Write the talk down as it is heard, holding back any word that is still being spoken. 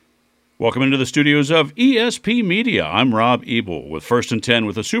Welcome into the studios of ESP Media. I'm Rob Ebel with First and 10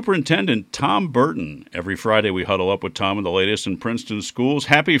 with the Superintendent Tom Burton. Every Friday we huddle up with Tom and the latest in Princeton schools.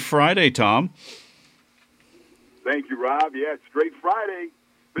 Happy Friday, Tom. Thank you, Rob. Yeah, it's great Friday.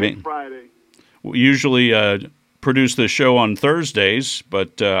 Big Friday. We usually produce the show on Thursdays,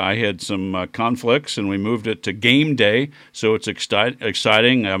 but I had some conflicts and we moved it to game day, so it's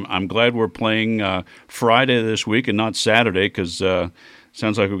exciting. I'm glad we're playing Friday this week and not Saturday because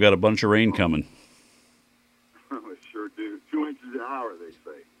sounds like we've got a bunch of rain coming. We sure do. 2 inches an hour, they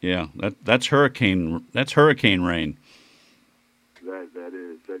say. Yeah, that's hurricane rain.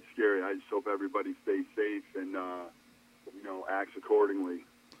 That's scary. I just hope everybody stays safe and acts accordingly.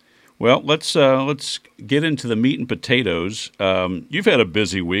 Well, let's get into the meat and potatoes. You've had a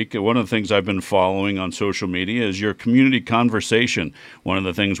busy week. One of the things I've been following on social media is your community conversation. One of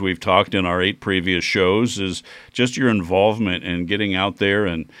the things we've talked in our 8 previous shows is just your involvement in getting out there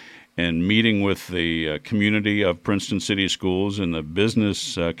and meeting with the community of Princeton City Schools and the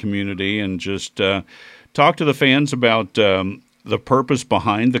business community, and just talk to the fans about the purpose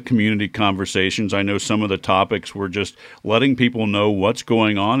behind the community conversations. I know some of the topics were just letting people know what's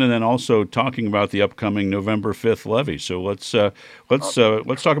going on, and then also talking about the upcoming November 5th levy. So let's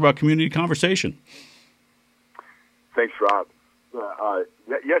talk about community conversation. Thanks, Rob.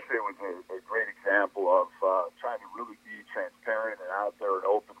 Yesterday was a great example of trying to really be transparent and out there and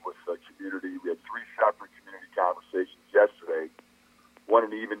open with the community. We had 3 separate community conversations yesterday, one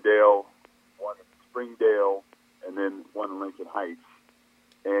in Evendale, one in Springdale, and then one in Lincoln Heights.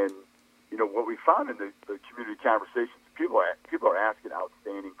 And, what we found in the community conversations, people are asking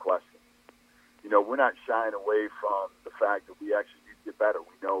outstanding questions. We're not shying away from the fact that we actually need to get better.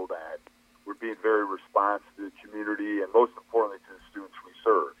 We know that. We're being very responsive to the community and, most importantly, to the students we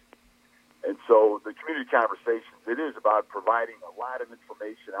serve. And so the community conversations, it is about providing a lot of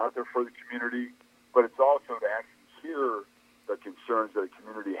information out there for the community, but it's also to actually hear the concerns that the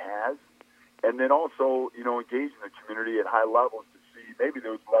community has. And then also, engaging the community at high levels to see maybe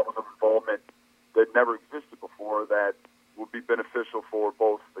those levels of involvement that never existed before that will be beneficial for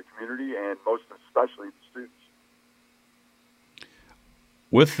both the community and most especially the students.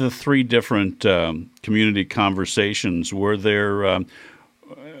 With the 3 different community conversations, were there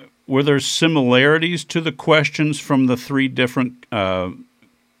similarities to the questions from the 3 different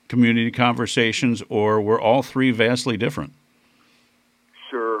community conversations, or were all 3 vastly different?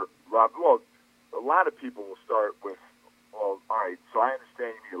 Sure, Rob. Well, a lot of people will start with, all right, so I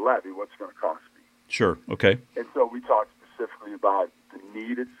understand you need a levy. What's it going to cost me? Sure, okay. And so we talk specifically about the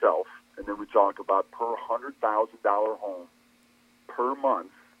need itself, and then we talk about per $100,000 home per month,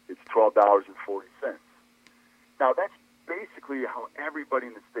 it's $12.40. Now, that's basically how everybody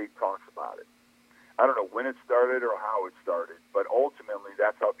in the state talks about it. I don't know when it started or how it started, but ultimately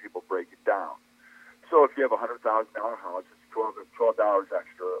that's how people break it down. So if you have a $100,000 house, it's $12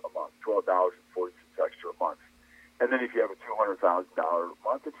 extra a month, $12.40 extra a month. And then if you have a $200,000 a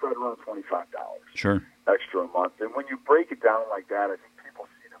month, it's right around $25 extra a month. And when you break it down like that, I think people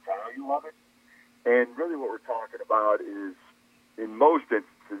see the value of it. And really what we're talking about is, in most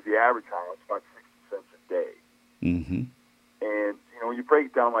instances, the average house, about 60 cents a day. Mm-hmm. And, when you break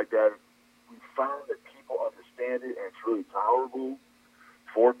it down like that, we found that people understand it, and it's really tolerable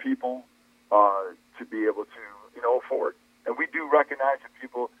for people to be able to, afford. And we do recognize that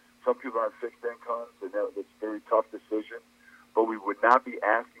some people are on fixed incomes, and that's a very tough decision, but we would not be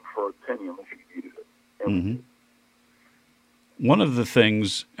asking for a penny unless you needed it. Mm-hmm. One of the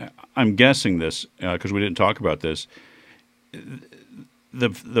things, I'm guessing this, because we didn't talk about this,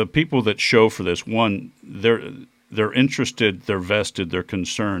 the people that show for this, one, they're interested, they're vested, they're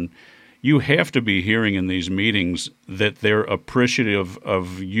concerned. You have to be hearing in these meetings that they're appreciative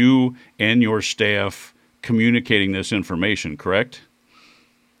of you and your staff communicating this information, correct?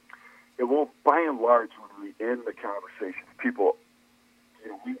 Yeah, well, by and large, when we end the conversations, people,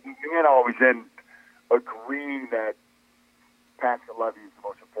 we can't always end agreeing that passing a levy is the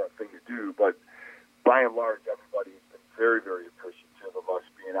most important thing to do, but by and large, everybody has been very, very appreciative of us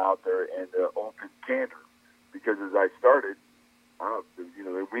being out there and open candor, because as I started,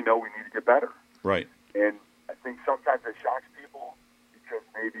 we know we need to get better. Right. And I think sometimes it shocks people because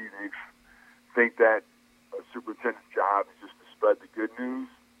maybe they think that a superintendent's job is just to spread the good news,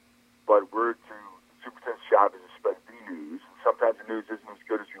 but the superintendent's job is to spread the news. And sometimes the news isn't as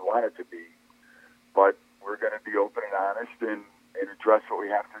good as we want it to be, but we're going to be open and honest and address what we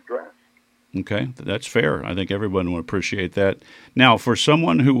have to address. Okay, that's fair. I think everyone would appreciate that. Now, for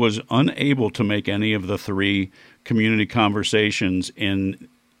someone who was unable to make any of the 3 community conversations in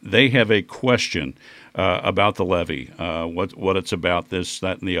they have a question about the levy, what it's about, this,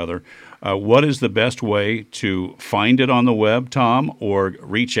 that, and the other, what is the best way to find it on the web, Tom, or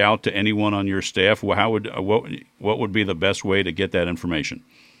reach out to anyone on your staff? What would be the best way to get that information?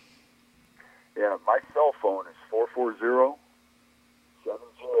 Yeah, my cell phone is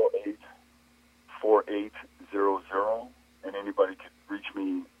 440-708-4800, and anybody can reach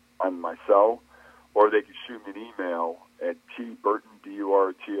me on my cell, or they can shoot me an email at tburton,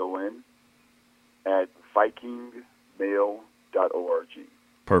 Burton, at vikingmail.org.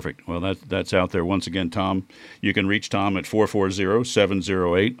 Perfect. Well, that's out there. Once again, Tom, you can reach Tom at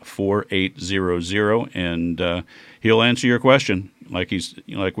 440-708-4800, and he'll answer your question. Like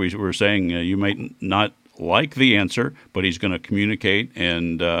we were saying, you might not like the answer, but he's going to communicate,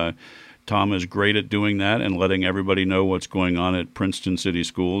 and Tom is great at doing that and letting everybody know what's going on at Princeton City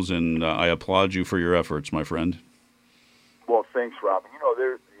Schools, and I applaud you for your efforts, my friend. Well, thanks, Rob.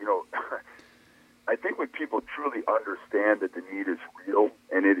 I think when people truly understand that the need is real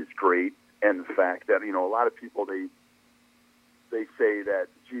and it is great, and the fact that, a lot of people, they say that,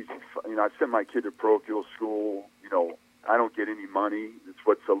 geez, I sent my kid to parochial school, I don't get any money. It's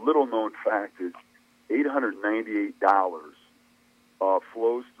what's a little known fact is $898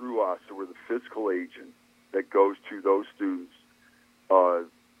 flows through us, so we're the fiscal agent that goes to those students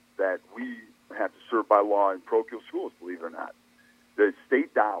that we have to serve by law in parochial schools, believe it or not. The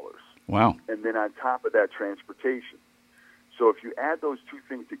state dollars. Wow. And then on top of that, transportation. So if you add those two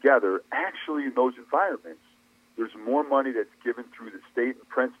things together, actually in those environments, there's more money that's given through the state and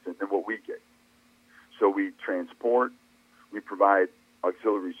Princeton than what we get. So we transport, we provide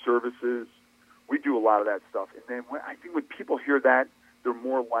auxiliary services, we do a lot of that stuff. And then I think when people hear that, they're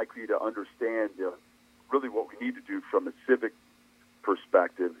more likely to understand really what we need to do from a civic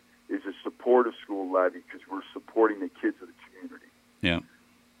perspective is to support a school levy because we're supporting the kids of the community. Yeah.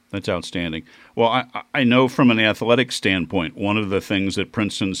 That's outstanding. Well, I know from an athletic standpoint, one of the things that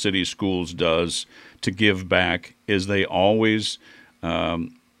Princeton City Schools does to give back is they always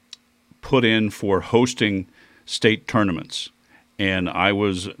put in for hosting state tournaments. And I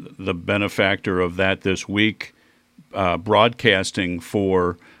was the benefactor of that this week, broadcasting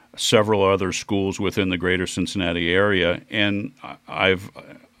for several other schools within the greater Cincinnati area. And I've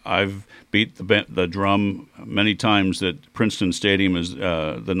beat the drum many times that Princeton Stadium is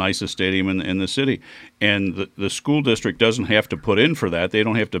the nicest stadium in the city. And the school district doesn't have to put in for that. They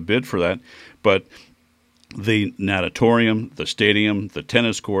don't have to bid for that. But the natatorium, the stadium, the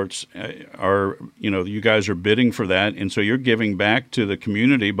tennis courts are, you guys are bidding for that. And so you're giving back to the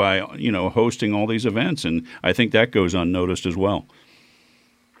community by, hosting all these events. And I think that goes unnoticed as well.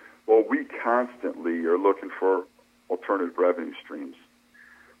 Well, we constantly are looking for alternative revenue streams,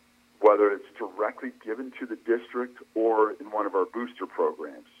 whether it's directly given to the district or in one of our booster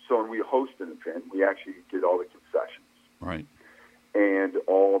programs. So when we host an event, we actually get all the concessions. Right. And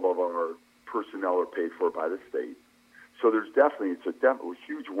all of our personnel are paid for by the state. So it's a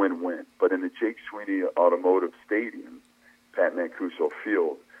huge win-win. But in the Jake Sweeney Automotive Stadium, Pat Mancuso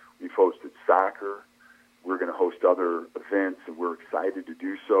Field, we've hosted soccer. We're going to host other events, and we're excited to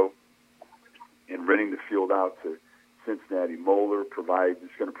do so. And renting the field out to Cincinnati Moeller is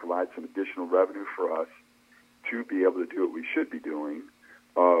going to provide some additional revenue for us to be able to do what we should be doing,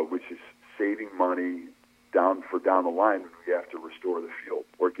 which is saving money down the line when we have to restore the field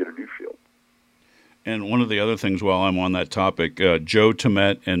or get a new field. And one of the other things while I'm on that topic, Joe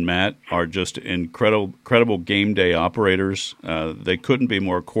Temet and Matt are just incredible game day operators. They couldn't be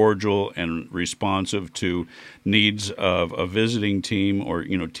more cordial and responsive to needs of a visiting team or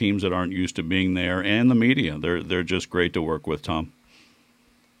teams that aren't used to being there, and the media. They're just great to work with, Tom.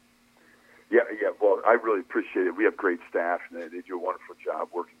 Yeah. Well, I really appreciate it. We have great staff, and they do a wonderful job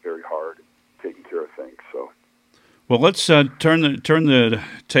working very hard and taking care of things. So. Well, let's turn the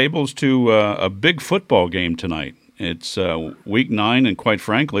tables to a big football game tonight. It's Week 9, and quite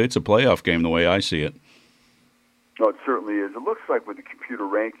frankly, it's a playoff game the way I see it. No, it certainly is. It looks like with the computer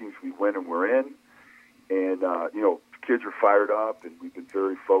rankings, we win and we're in. And, kids are fired up, and we've been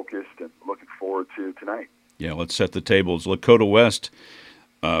very focused and looking forward to tonight. Yeah, let's set the tables. Lakota West,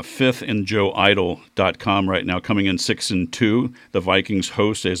 5th in JoeIdle.com right now, coming in 6-2. The Vikings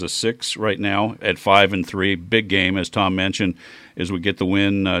host as a 6 right now at 5-3. Big game, as Tom mentioned, as we get the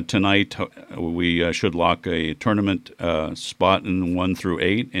win tonight. We should lock a tournament spot in 1 through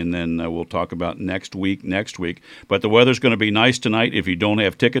 8, and then we'll talk about next week. But the weather's going to be nice tonight. If you don't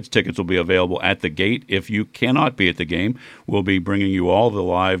have tickets will be available at the gate. If you cannot be at the game, we'll be bringing you all the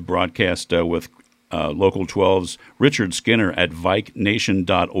live broadcast with Local 12's Richard Skinner at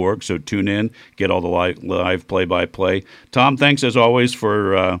VikeNation.org. So tune in, get all the live play-by-play. Tom, thanks as always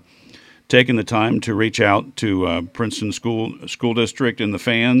for taking the time to reach out to Princeton School District and the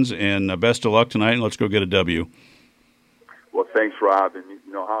fans, and best of luck tonight, and let's go get a W. Well, thanks, Rob. And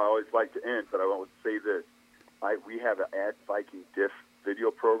you know how I always like to end, but I want to say this. We have an @VikingDiff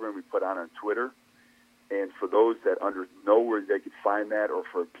video program we put on Twitter. And for those that know where they could find that, or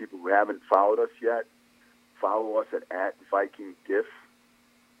for people who haven't followed us yet, follow us at @VikingDiff.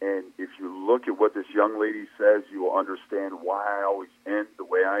 And if you look at what this young lady says, you will understand why I always end the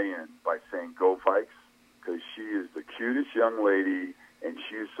way I end, by saying "Go Vikes," because she is the cutest young lady, and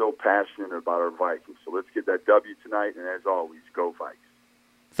she is so passionate about our Vikings. So let's get that W tonight, and as always, go Vikes.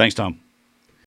 Thanks, Tom.